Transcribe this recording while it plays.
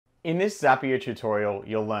In this Zapier tutorial,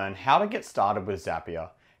 you'll learn how to get started with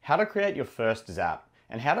Zapier, how to create your first Zap,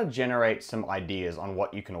 and how to generate some ideas on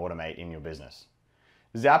what you can automate in your business.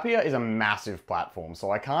 Zapier is a massive platform,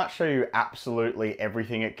 so I can't show you absolutely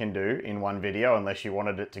everything it can do in one video unless you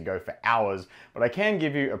wanted it to go for hours, but I can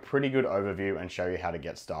give you a pretty good overview and show you how to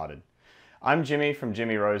get started. I'm Jimmy from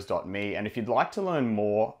jimmyrose.me, and if you'd like to learn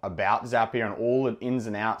more about Zapier and all the ins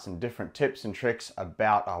and outs and different tips and tricks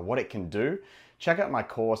about what it can do, check out my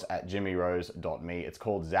course at jimmyrose.me. It's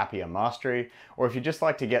called Zapier Mastery. Or if you'd just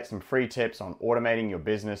like to get some free tips on automating your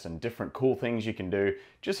business and different cool things you can do,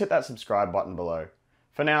 just hit that subscribe button below.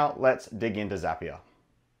 For now, let's dig into Zapier.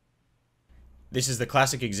 This is the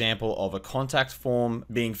classic example of a contact form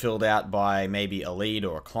being filled out by maybe a lead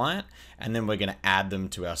or a client, and then we're going to add them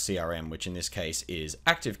to our CRM, which in this case is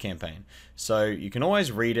ActiveCampaign. So you can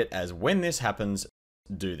always read it as when this happens,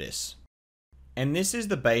 do this. And this is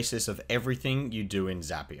the basis of everything you do in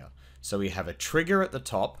Zapier. So we have a trigger at the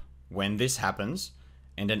top, when this happens,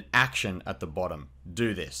 and an action at the bottom,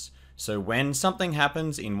 do this. So when something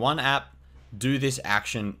happens in one app, do this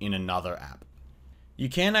action in another app. You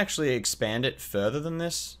can actually expand it further than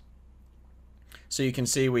this. So you can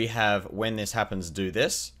see we have when this happens, do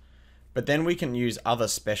this, but then we can use other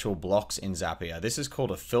special blocks in Zapier. This is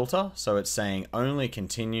called a filter. So it's saying only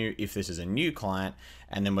continue if this is a new client,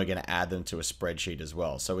 and then we're going to add them to a spreadsheet as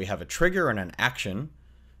well. So we have a trigger and an action,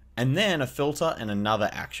 and then a filter and another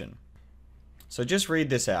action. So just read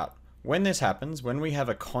this out. When this happens, when we have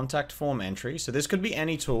a contact form entry, so this could be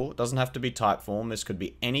any tool, it doesn't have to be Typeform, this could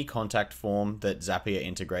be any contact form that Zapier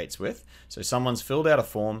integrates with. So someone's filled out a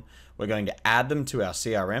form, we're going to add them to our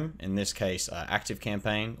CRM, in this case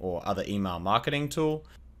ActiveCampaign or other email marketing tool.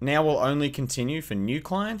 Now we'll only continue for new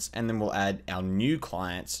clients, and then we'll add our new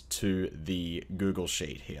clients to the Google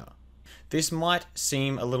Sheet here. This might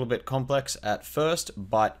seem a little bit complex at first,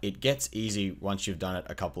 but it gets easy once you've done it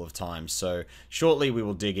a couple of times. So shortly we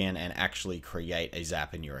will dig in and actually create a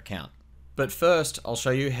Zap in your account. But first, I'll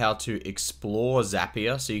show you how to explore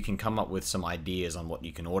Zapier so you can come up with some ideas on what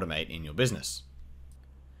you can automate in your business.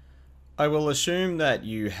 I will assume that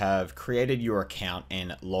you have created your account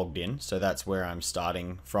and logged in, so that's where I'm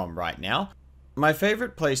starting from right now. My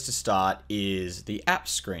favorite place to start is the Apps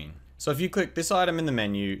screen. So if you click this item in the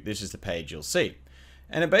menu, this is the page you'll see.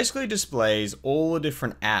 And it basically displays all the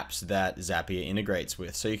different apps that Zapier integrates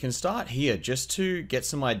with. So you can start here just to get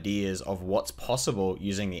some ideas of what's possible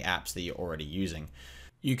using the apps that you're already using.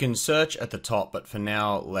 You can search at the top, but for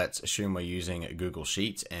now, let's assume we're using Google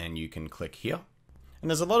Sheets, and you can click here. And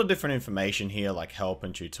there's a lot of different information here like help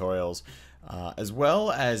and tutorials, as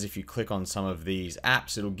well as if you click on some of these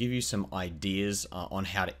apps, it'll give you some ideas on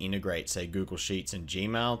how to integrate, say, Google Sheets and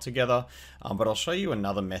Gmail together. But I'll show you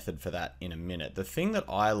another method for that in a minute. The thing that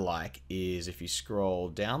I like is if you scroll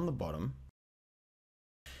down the bottom,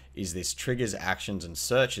 is this triggers, actions, and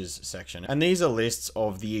searches section. And these are lists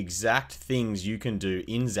of the exact things you can do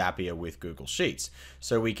in Zapier with Google Sheets.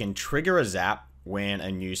 So we can trigger a Zap when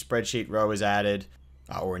a new spreadsheet row is added,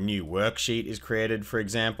 or a new worksheet is created, for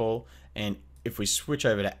example. And if we switch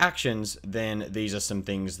over to actions, then these are some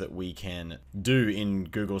things that we can do in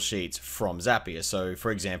Google Sheets from Zapier. So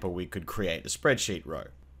for example, we could create a spreadsheet row.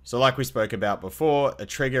 So like we spoke about before, a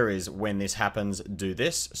trigger is when this happens, do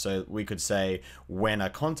this. So we could say when a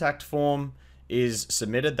contact form is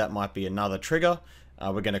submitted, that might be another trigger.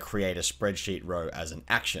 We're going to create a spreadsheet row as an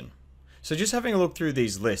action. So just having a look through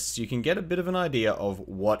these lists, you can get a bit of an idea of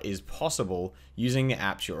what is possible using the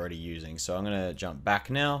apps you're already using. So I'm going to jump back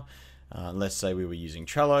now. Let's say we were using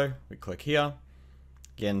Trello. We click here,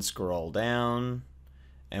 again scroll down,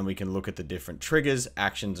 and we can look at the different triggers,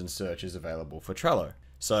 actions, and searches available for Trello.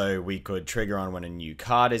 So we could trigger on when a new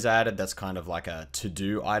card is added. That's kind of like a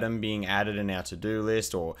to-do item being added in our to-do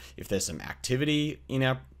list, or if there's some activity in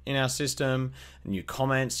our system, new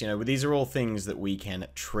comments, these are all things that we can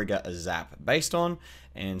trigger a Zap based on.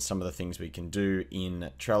 And some of the things we can do in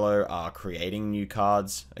Trello are creating new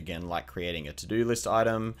cards, again, like creating a to-do list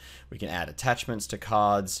item. We can add attachments to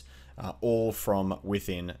cards, all from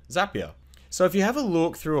within Zapier. So if you have a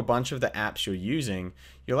look through a bunch of the apps you're using,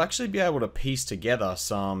 you'll actually be able to piece together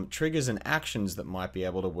some triggers and actions that might be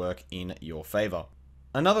able to work in your favor.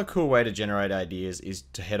 Another cool way to generate ideas is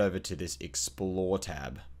to head over to this Explore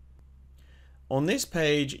tab. On this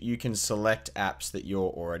page, you can select apps that you're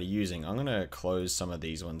already using. I'm going to close some of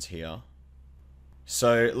these ones here.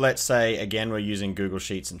 So let's say, again, we're using Google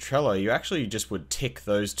Sheets and Trello. You actually just would tick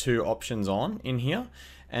those two options on in here,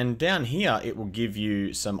 And down here, it will give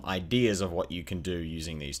you some ideas of what you can do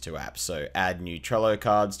using these two apps. So add new Trello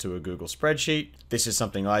cards to a Google spreadsheet. This is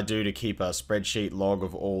something I do to keep a spreadsheet log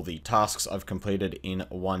of all the tasks I've completed in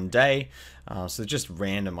one day. So just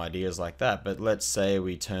random ideas like that. But let's say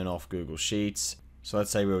we turn off Google Sheets. So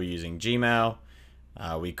let's say we were using Gmail.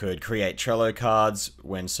 We could create Trello cards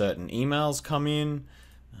when certain emails come in.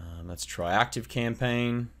 Let's try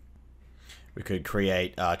ActiveCampaign. We could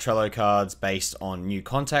create Trello cards based on new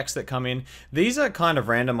contacts that come in. These are kind of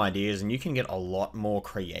random ideas and you can get a lot more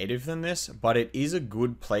creative than this, but it is a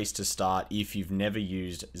good place to start if you've never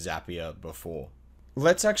used Zapier before.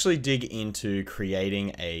 Let's actually dig into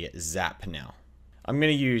creating a Zap now. I'm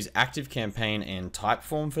going to use ActiveCampaign and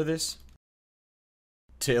Typeform for this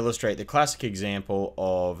to illustrate the classic example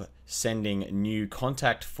of sending new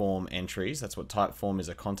contact form entries. That's what Typeform is,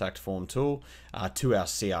 a contact form tool, to our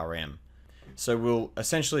CRM. So we'll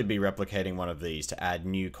essentially be replicating one of these to add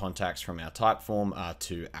new contacts from our Typeform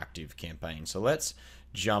to ActiveCampaign. So let's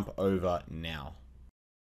jump over now.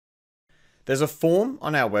 There's a form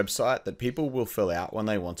on our website that people will fill out when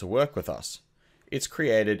they want to work with us. It's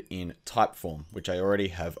created in Typeform, which I already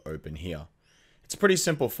have open here. It's a pretty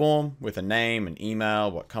simple form with a name, an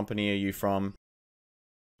email, what company are you from.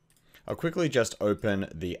 I'll quickly just open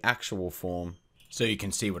the actual form so you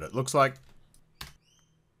can see what it looks like.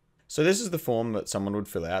 So this is the form that someone would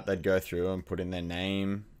fill out. They'd go through and put in their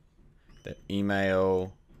name, their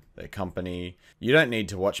email, their company. You don't need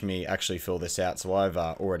to watch me actually fill this out, so I've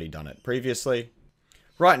already done it previously.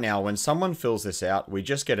 Right now, when someone fills this out, we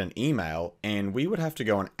just get an email and we would have to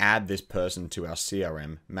go and add this person to our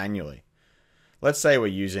CRM manually. Let's say we're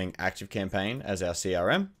using ActiveCampaign as our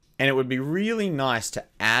CRM, and it would be really nice to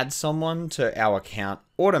add someone to our account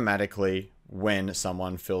automatically when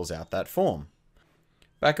someone fills out that form.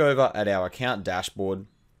 Back over at our account dashboard,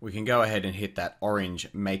 we can go ahead and hit that orange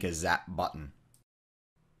Make a Zap button.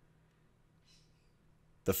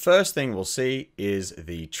 The first thing we'll see is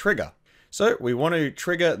the trigger. So we want to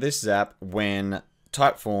trigger this Zap when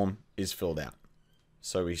Typeform is filled out.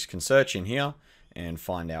 So we can search in here and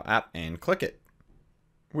find our app and click it.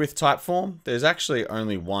 With Typeform, there's actually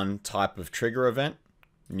only one type of trigger event,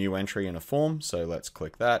 new entry in a form. So let's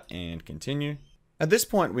click that and continue. At this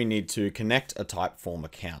point, we need to connect a Typeform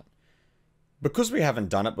account. Because we haven't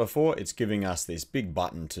done it before, it's giving us this big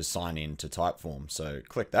button to sign in to Typeform. So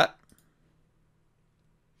click that.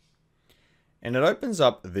 And it opens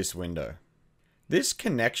up this window. This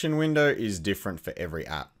connection window is different for every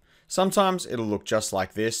app. Sometimes it'll look just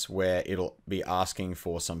like this, where it'll be asking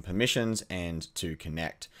for some permissions and to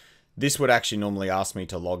connect. This would actually normally ask me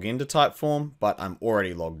to log into Typeform, but I'm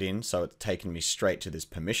already logged in, so it's taken me straight to this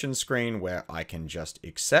permission screen where I can just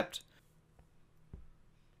accept.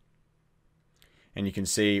 And you can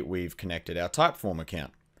see we've connected our Typeform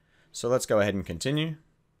account. So let's go ahead and continue.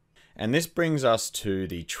 And this brings us to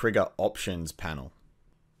the Trigger Options panel.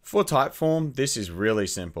 For Typeform, this is really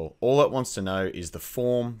simple. All it wants to know is the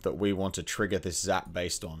form that we want to trigger this Zap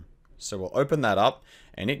based on. So we'll open that up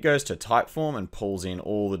and it goes to Typeform and pulls in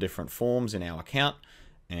all the different forms in our account.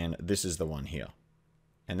 And this is the one here.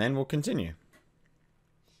 And then we'll continue.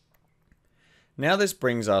 Now this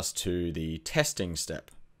brings us to the testing step.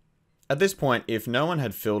 At this point, if no one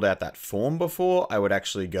had filled out that form before, I would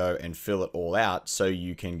actually go and fill it all out so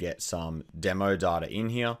you can get some demo data in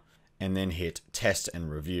here and then hit test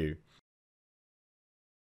and review.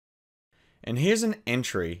 And here's an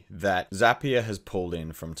entry that Zapier has pulled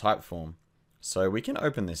in from Typeform. So we can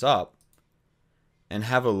open this up and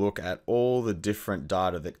have a look at all the different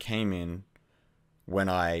data that came in when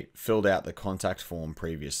I filled out the contact form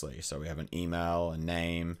previously. So we have an email, a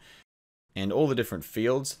name, and all the different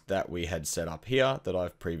fields that we had set up here that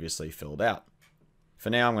I've previously filled out. For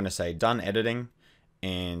now, I'm going to say done editing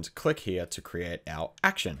and click here to create our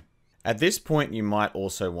action. At this point, you might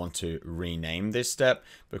also want to rename this step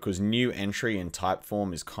because new entry in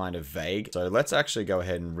Typeform is kind of vague. So let's actually go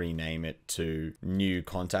ahead and rename it to new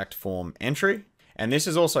contact form entry. And this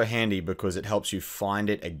is also handy because it helps you find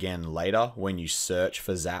it again later when you search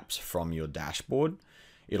for Zaps from your dashboard.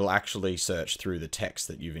 It'll actually search through the text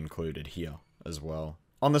that you've included here as well.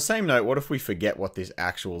 On the same note, what if we forget what this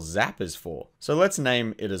actual Zap is for? So let's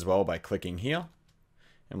name it as well by clicking here.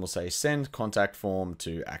 And we'll say send contact form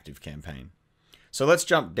to ActiveCampaign. So let's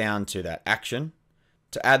jump down to that action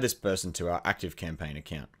to add this person to our ActiveCampaign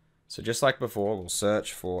account. So just like before, we'll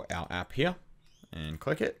search for our app here and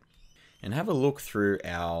click it and have a look through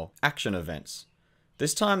our action events.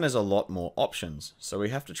 This time there's a lot more options, so we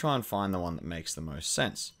have to try and find the one that makes the most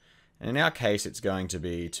sense. And in our case, it's going to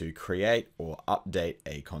be to create or update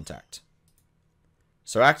a contact.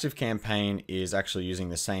 So ActiveCampaign is actually using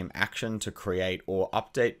the same action to create or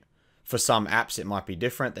update. For some apps, it might be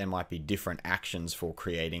different. There might be different actions for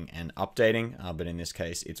creating and updating, but in this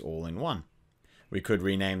case, it's all in one. We could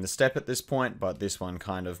rename the step at this point, but this one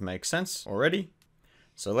kind of makes sense already.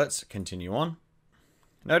 So let's continue on.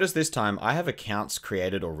 Notice this time I have accounts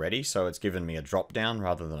created already, so it's given me a drop down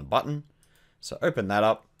rather than a button. So open that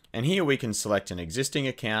up, and here we can select an existing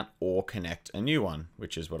account or connect a new one,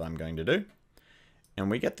 which is what I'm going to do. And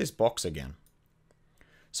we get this box again.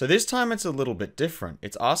 So this time it's a little bit different.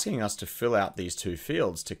 It's asking us to fill out these two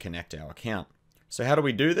fields to connect our account. So how do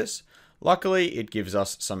we do this? Luckily, it gives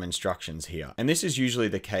us some instructions here. And this is usually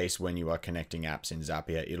the case when you are connecting apps in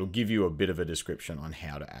Zapier. It'll give you a bit of a description on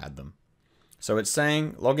how to add them. So it's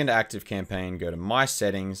saying log into ActiveCampaign, go to My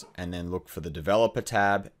Settings, and then look for the Developer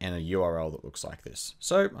tab and a URL that looks like this.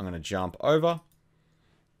 So I'm going to jump over,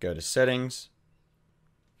 go to Settings,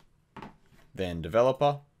 then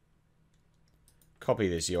Developer, copy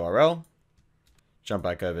this URL, jump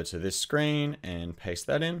back over to this screen and paste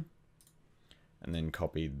that in, and then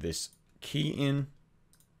copy this key in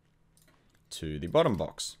to the bottom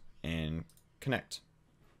box and connect.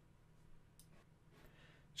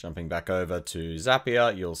 Jumping back over to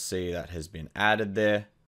Zapier, you'll see that has been added there.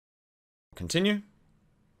 Continue.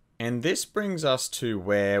 And this brings us to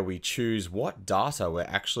where we choose what data we're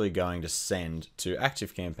actually going to send to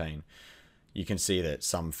ActiveCampaign. You can see that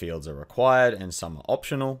some fields are required and some are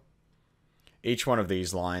optional. Each one of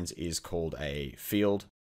these lines is called a field.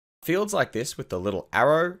 Fields like this with the little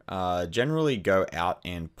arrow generally go out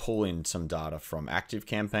and pull in some data from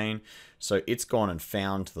ActiveCampaign. So it's gone and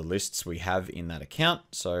found the lists we have in that account.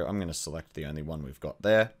 So I'm going to select the only one we've got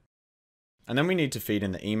there. And then we need to feed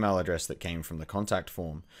in the email address that came from the contact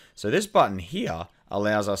form. So this button here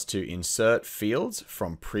allows us to insert fields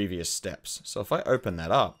from previous steps. So if I open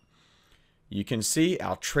that up, you can see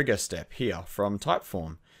our trigger step here from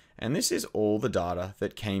Typeform. And this is all the data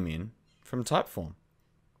that came in from Typeform.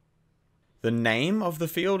 The name of the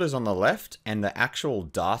field is on the left, and the actual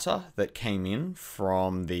data that came in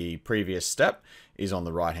from the previous step is on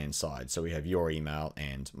the right-hand side. So we have your email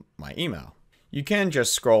and my email. You can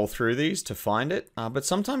just scroll through these to find it, but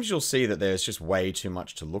sometimes you'll see that there's just way too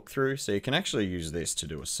much to look through. So you can actually use this to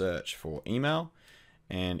do a search for email,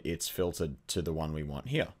 and it's filtered to the one we want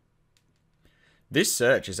here. This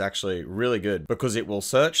search is actually really good because it will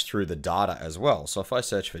search through the data as well. So if I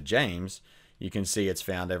search for James, you can see it's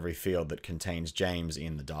found every field that contains James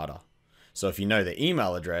in the data. So if you know the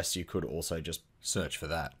email address, you could also just search for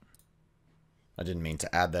that. I didn't mean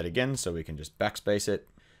to add that again, so we can just backspace it.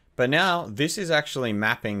 But now this is actually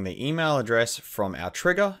mapping the email address from our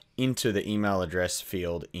trigger into the email address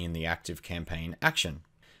field in the ActiveCampaign action.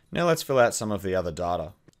 Now let's fill out some of the other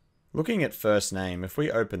data. Looking at first name, if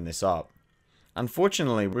we open this up,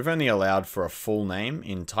 unfortunately, we've only allowed for a full name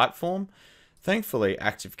in Typeform. Thankfully,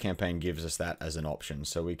 ActiveCampaign gives us that as an option,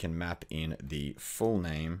 so we can map in the full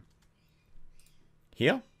name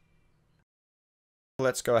here.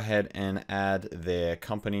 Let's go ahead and add their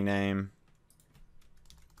company name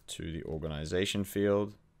to the organization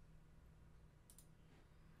field.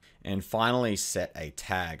 And finally, set a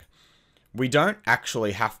tag. We don't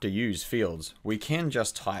actually have to use fields. We can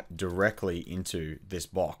just type directly into this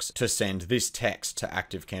box to send this text to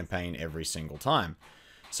ActiveCampaign every single time.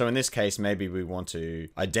 So in this case, maybe we want to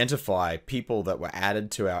identify people that were added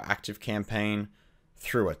to our ActiveCampaign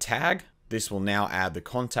through a tag. This will now add the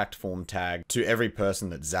contact form tag to every person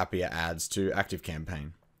that Zapier adds to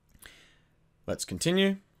ActiveCampaign. Let's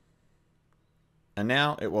continue. And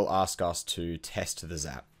now it will ask us to test the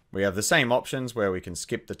Zap. We have the same options where we can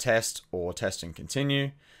skip the test or test and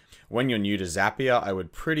continue. When you're new to Zapier, I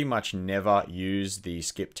would pretty much never use the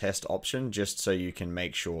skip test option just so you can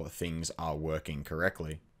make sure things are working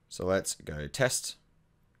correctly. So let's go test.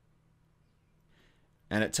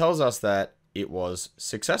 And it tells us that it was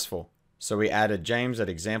successful. So we added James at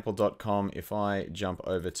example.com. If I jump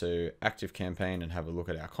over to ActiveCampaign and have a look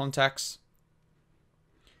at our contacts,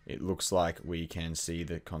 it looks like we can see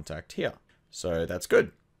the contact here. So that's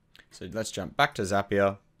good. So let's jump back to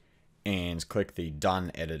Zapier and click the Done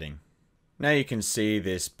Editing. Now you can see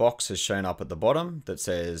this box has shown up at the bottom that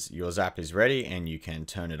says your Zap is ready and you can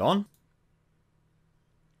turn it on.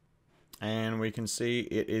 And we can see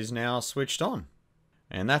it is now switched on.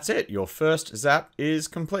 And that's it. Your first Zap is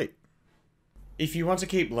complete. If you want to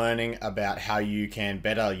keep learning about how you can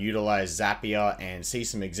better utilize Zapier and see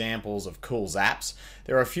some examples of cool Zaps,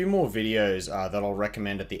 there are a few more videos that I'll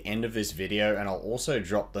recommend at the end of this video, and I'll also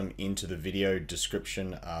drop them into the video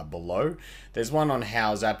description below. There's one on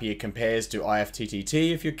how Zapier compares to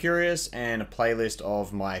IFTTT if you're curious, and a playlist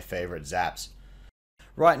of my favorite Zaps.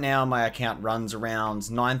 Right now, my account runs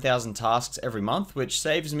around 9,000 tasks every month, which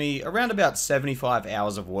saves me around about 75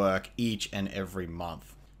 hours of work each and every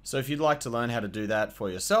month. So if you'd like to learn how to do that for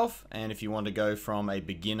yourself, and if you want to go from a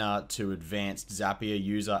beginner to advanced Zapier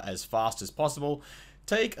user as fast as possible,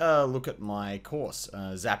 take a look at my course,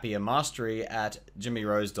 Zapier Mastery, at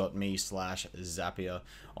jimmyrose.me/Zapier.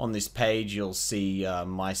 On this page, you'll see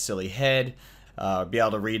my silly head, be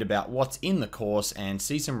able to read about what's in the course and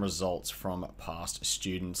see some results from past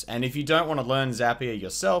students. And if you don't want to learn Zapier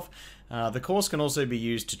yourself, the course can also be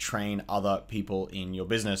used to train other people in your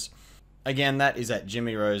business. Again, that is at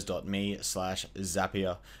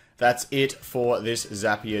jimmyrose.me/Zapier. That's it for this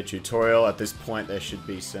Zapier tutorial. At this point, there should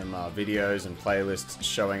be some videos and playlists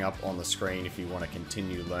showing up on the screen if you want to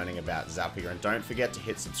continue learning about Zapier. And don't forget to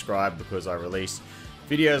hit subscribe, because I release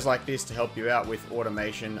videos like this to help you out with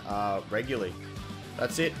automation regularly.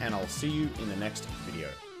 That's it, and I'll see you in the next video.